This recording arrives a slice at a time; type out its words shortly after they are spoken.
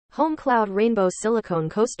Home Cloud Rainbow Silicone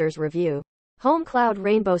Coasters Review. Home Cloud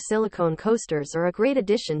Rainbow Silicone Coasters are a great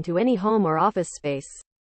addition to any home or office space.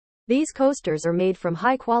 These coasters are made from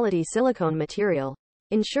high-quality silicone material,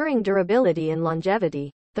 ensuring durability and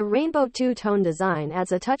longevity. The rainbow two-tone design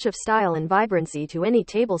adds a touch of style and vibrancy to any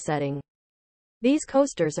table setting. These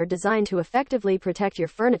coasters are designed to effectively protect your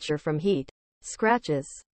furniture from heat, scratches,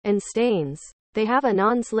 and stains. They have a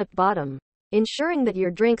non-slip bottom, ensuring that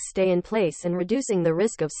your drinks stay in place and reducing the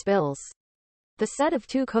risk of spills. The set of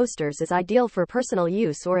two coasters is ideal for personal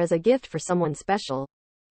use or as a gift for someone special.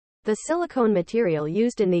 The silicone material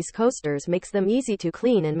used in these coasters makes them easy to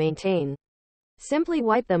clean and maintain. Simply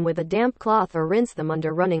wipe them with a damp cloth or rinse them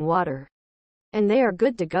under running water, and they are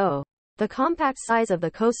good to go. The compact size of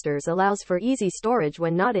the coasters allows for easy storage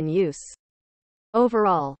when not in use.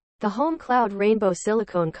 Overall, the Home Cloud Rainbow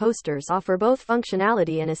Silicone Coasters offer both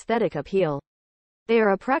functionality and aesthetic appeal. They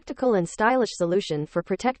are a practical and stylish solution for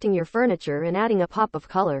protecting your furniture and adding a pop of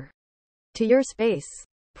color to your space.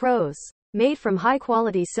 Pros: made from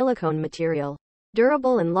high-quality silicone material,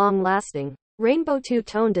 durable and long-lasting. Rainbow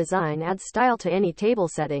two-tone design adds style to any table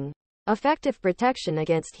setting. Effective protection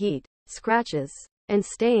against heat, scratches, and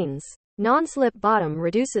stains. Non-slip bottom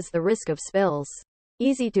reduces the risk of spills.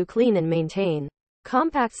 Easy to clean and maintain.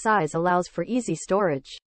 Compact size allows for easy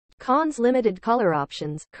storage. Cons: limited color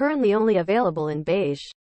options, currently only available in beige.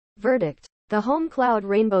 Verdict: the Home Cloud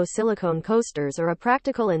Rainbow Silicone Coasters are a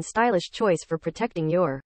practical and stylish choice for protecting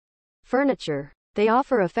your furniture. They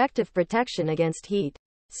offer effective protection against heat,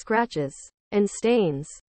 scratches, and stains,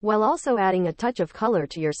 while also adding a touch of color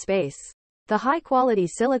to your space. The high-quality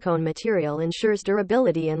silicone material ensures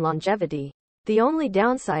durability and longevity. The only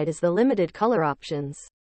downside is the limited color options,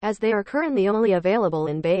 as they are currently only available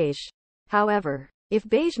in beige. However, if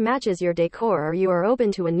beige matches your decor or you are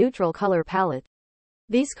open to a neutral color palette,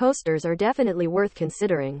 these coasters are definitely worth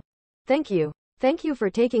considering. Thank you. Thank you for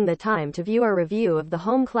taking the time to view our review of the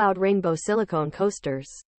Home Cloud Rainbow Silicone Coasters.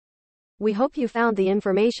 We hope you found the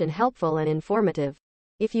information helpful and informative.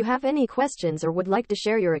 If you have any questions or would like to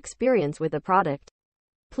share your experience with the product,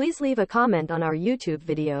 please leave a comment on our YouTube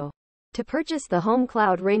video. To purchase the Home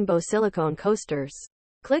Cloud Rainbow Silicone Coasters,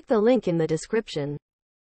 click the link in the description.